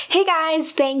Hey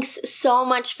guys, thanks so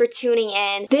much for tuning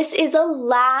in. This is a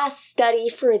last study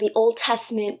for the Old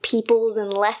Testament peoples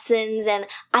and lessons, and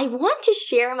I want to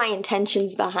share my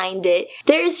intentions behind it.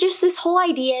 There's just this whole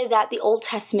idea that the Old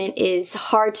Testament is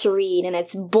hard to read and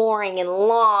it's boring and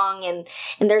long and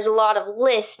there's a lot of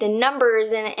lists and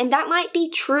numbers, and that might be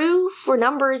true for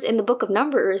numbers in the book of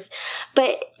Numbers,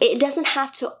 but it doesn't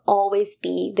have to always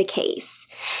be the case.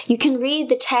 You can read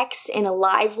the text in a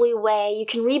lively way. You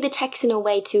can read the text in a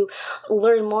way to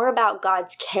learn more about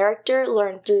God's character,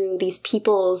 learn through these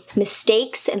people's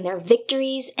mistakes and their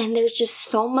victories, and there's just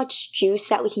so much juice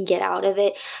that we can get out of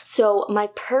it. So my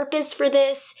purpose for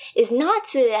this is not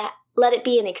to let it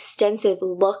be an extensive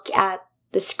look at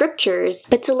the scriptures,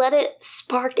 but to let it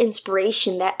spark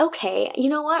inspiration that, okay, you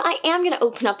know what? I am going to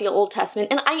open up the Old Testament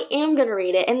and I am going to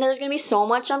read it, and there's going to be so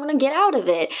much I'm going to get out of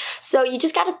it. So you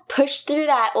just got to push through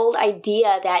that old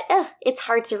idea that it's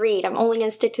hard to read. I'm only going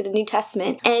to stick to the New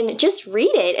Testament and just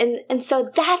read it. And so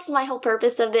that's my whole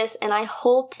purpose of this, and I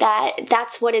hope that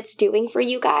that's what it's doing for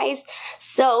you guys.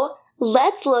 So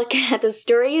let's look at the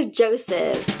story of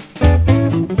Joseph.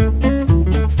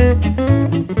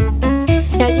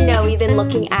 As you know, we've been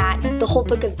looking at the whole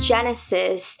book of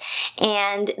Genesis,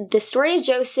 and the story of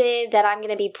Joseph that I'm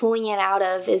going to be pulling it out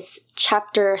of is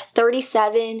chapter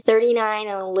 37, 39,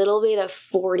 and a little bit of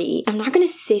 40. I'm not going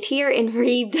to sit here and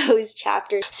read those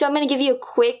chapters, so I'm going to give you a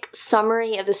quick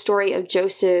summary of the story of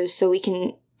Joseph so we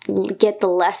can get the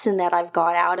lesson that I've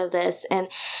got out of this. And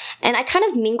I kind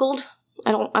of mingled.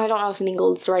 I don't know if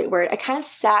mingled is the right word. I kind of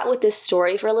sat with this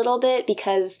story for a little bit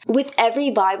because with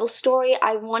every Bible story,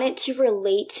 I want it to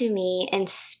relate to me and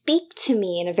speak to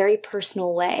me in a very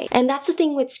personal way. And that's the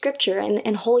thing with Scripture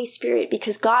and Holy Spirit,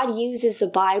 because God uses the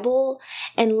Bible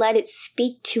and let it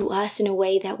speak to us in a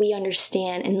way that we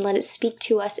understand and let it speak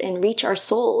to us and reach our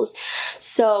souls.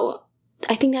 So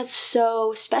I think that's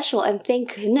so special, and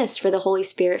thank goodness for the Holy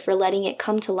Spirit for letting it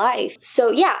come to life.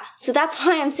 So that's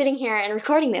why I'm sitting here and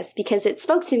recording this, because it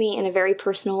spoke to me in a very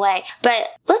personal way. But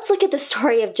let's look at the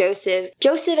story of Joseph.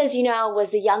 Joseph, as you know,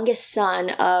 was the youngest son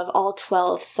of all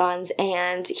 12 sons,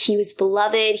 and he was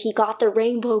beloved. He got the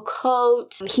rainbow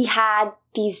coat. He had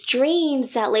these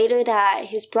dreams that later that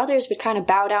his brothers would kind of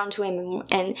bow down to him,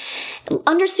 and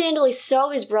understandably so,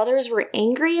 his brothers were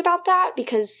angry about that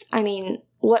because, I mean,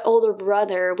 what older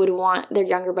brother would want their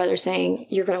younger brother saying,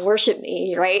 you're going to worship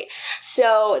me, right?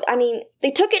 So, I mean,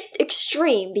 they took it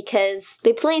extreme because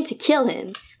they planned to kill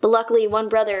him. But luckily, one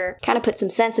brother kind of put some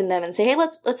sense in them and say, hey,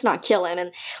 let's not kill him,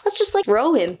 and let's just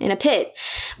throw him in a pit,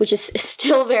 which is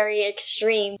still very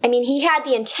extreme. I mean, he had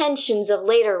the intentions of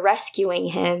later rescuing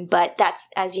him, but that's,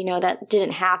 as you know, that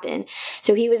didn't happen.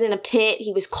 So he was in a pit,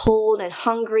 he was cold and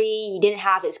hungry, he didn't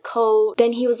have his coat.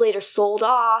 Then he was later sold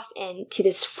off and to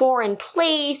this foreign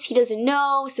place he doesn't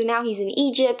know. So now he's in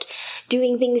Egypt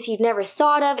doing things he'd never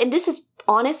thought of. And this is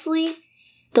honestly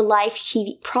the life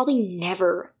he probably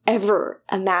never, ever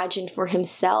imagined for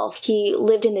himself. He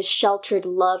lived in this sheltered,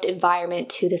 loved environment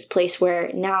to this place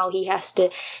where now he has to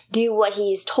do what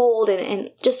he's told, and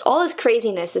just all this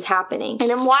craziness is happening. And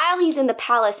then while he's in the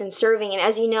palace and serving, and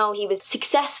as you know, he was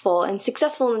successful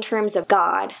in terms of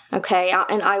God, okay?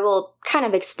 And I will kind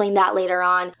of explain that later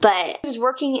on. But he was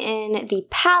working in the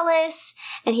palace,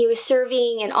 and he was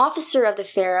serving an officer of the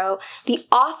Pharaoh. The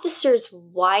officer's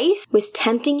wife was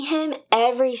tempting him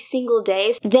every single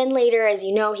day. Then later, as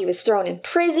you know, he was thrown in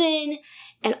prison,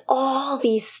 and all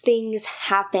these things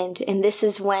happened. And this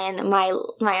is when my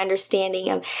understanding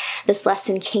of this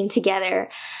lesson came together.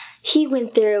 He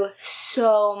went through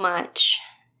so much.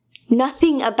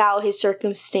 Nothing about his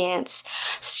circumstance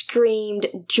screamed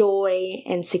joy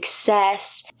and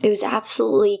success. It was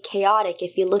absolutely chaotic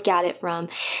if you look at it from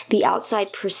the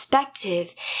outside perspective.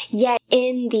 Yet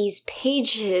in these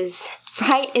pages,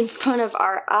 right in front of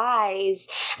our eyes,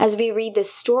 as we read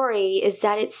this story, is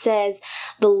that it says,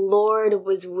 the Lord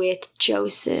was with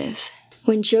Joseph.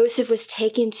 When Joseph was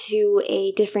taken to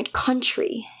a different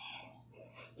country,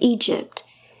 Egypt,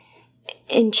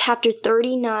 in chapter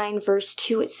 39, verse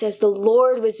 2, it says, the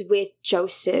Lord was with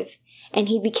Joseph, and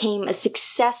he became a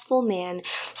successful man,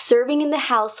 serving in the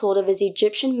household of his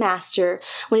Egyptian master.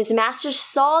 When his master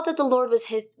saw that the Lord was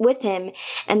with him,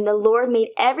 and the Lord made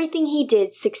everything he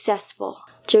did successful,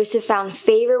 Joseph found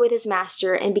favor with his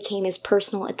master and became his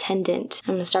personal attendant.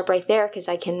 I'm going to stop right there because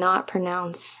I cannot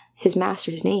pronounce his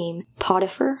master's name.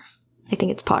 Potiphar? I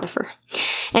think it's Potiphar.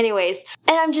 Anyways,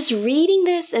 and I'm just reading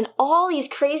this and all these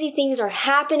crazy things are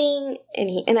happening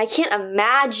and I can't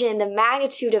imagine the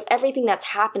magnitude of everything that's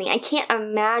happening. I can't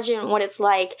imagine what it's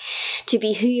like to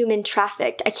be human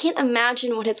trafficked. I can't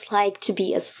imagine what it's like to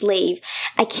be a slave.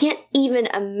 I can't even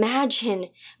imagine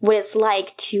what it's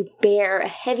like to bear a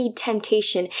heavy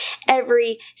temptation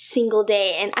every single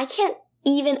day. And I can't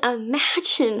even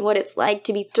imagine what it's like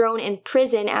to be thrown in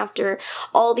prison after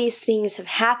all these things have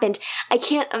happened. I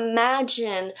can't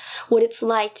imagine what it's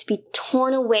like to be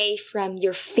torn away from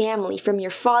your family, from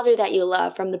your father that you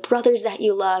love, from the brothers that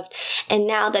you loved, and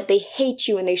now that they hate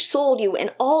you and they sold you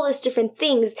and all these different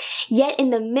things. Yet in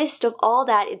the midst of all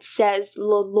that, it says the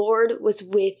Lord was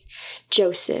with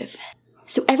Joseph.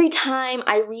 So every time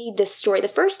I read this story, the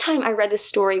first time I read this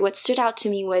story, what stood out to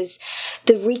me was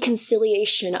the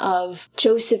reconciliation of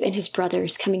Joseph and his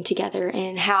brothers coming together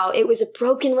and how it was a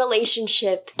broken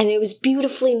relationship and it was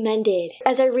beautifully mended.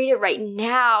 As I read it right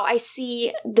now, I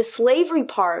see the slavery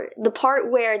part, the part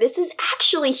where this is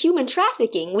actually human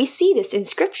trafficking. We see this in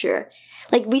scripture.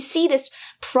 Like, we see this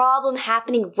problem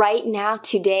happening right now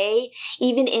today,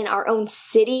 even in our own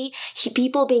city,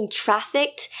 people being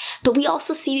trafficked. But we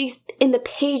also see these in the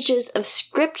pages of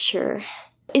scripture.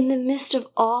 In the midst of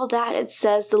all that, it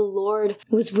says the Lord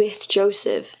was with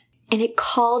Joseph, and it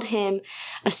called him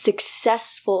a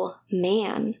successful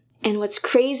man. And what's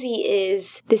crazy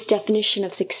is this definition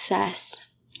of success.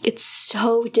 It's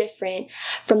so different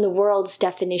from the world's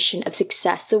definition of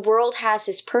success. The world has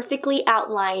this perfectly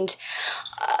outlined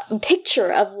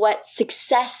picture of what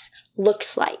success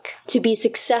looks like. To be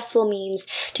successful means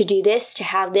to do this, to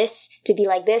have this, to be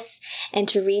like this, and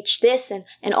to reach this,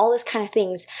 and all this kind of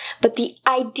things. But the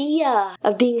idea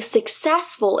of being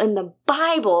successful in the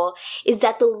Bible is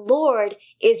that the Lord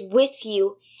is with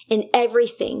you in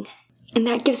everything. And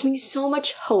that gives me so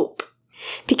much hope.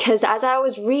 Because as I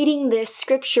was reading this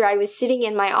scripture, I was sitting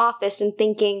in my office and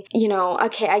thinking,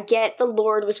 okay, I get the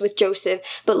Lord was with Joseph,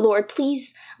 but Lord,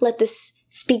 please let this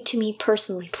speak to me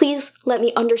personally. Please let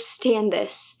me understand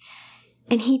this.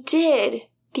 And he did,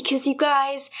 because you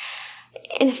guys,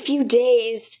 in a few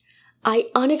days, I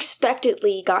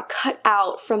unexpectedly got cut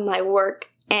out from my work,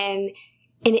 and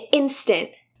in an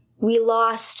instant, we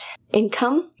lost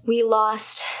income, we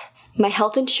lost my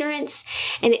health insurance.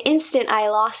 In an instant, I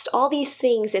lost all these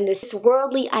things and this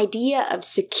worldly idea of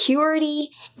security.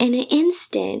 In an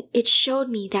instant, it showed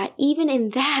me that even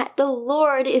in that, the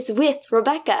Lord is with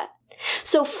Rebecca.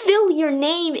 So fill your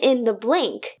name in the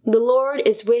blank. The Lord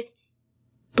is with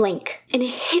blank. And it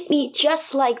hit me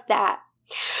just like that.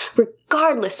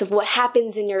 Regardless of what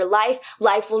happens in your life,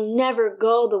 life will never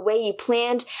go the way you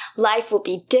planned. Life will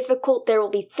be difficult. There will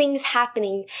be things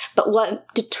happening. But what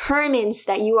determines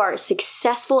that you are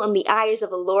successful in the eyes of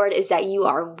the Lord is that you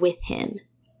are with Him.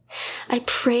 I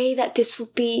pray that this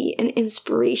will be an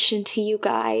inspiration to you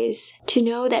guys to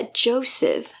know that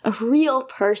Joseph, a real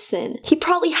person, he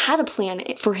probably had a plan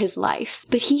for his life,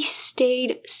 but he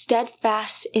stayed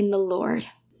steadfast in the Lord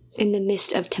in the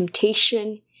midst of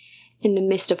temptation, in the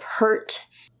midst of hurt.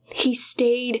 He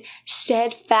stayed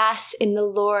steadfast in the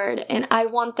Lord. And I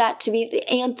want that to be the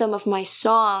anthem of my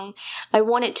song. I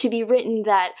want it to be written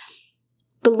that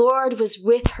the Lord was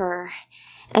with her,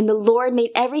 and the Lord made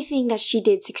everything that she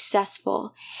did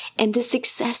successful. And this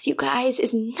success, you guys,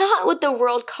 is not what the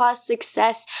world calls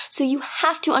success. So you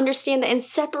have to understand that and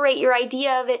separate your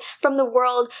idea of it from the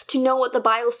world to know what the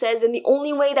Bible says. And the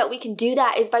only way that we can do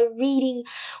that is by reading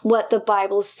what the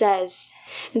Bible says.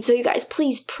 And so you guys,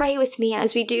 please pray with me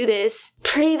as we do this.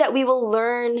 Pray that we will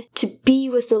learn to be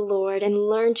with the Lord and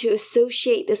learn to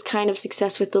associate this kind of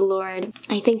success with the Lord.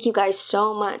 I thank you guys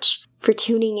so much for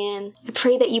tuning in. I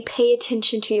pray that you pay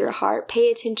attention to your heart, pay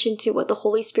attention to what the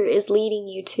Holy Spirit is leading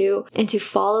you to, and to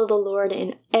follow the Lord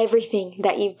in everything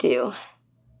that you do.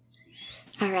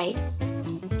 All right.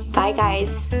 Bye,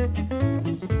 guys.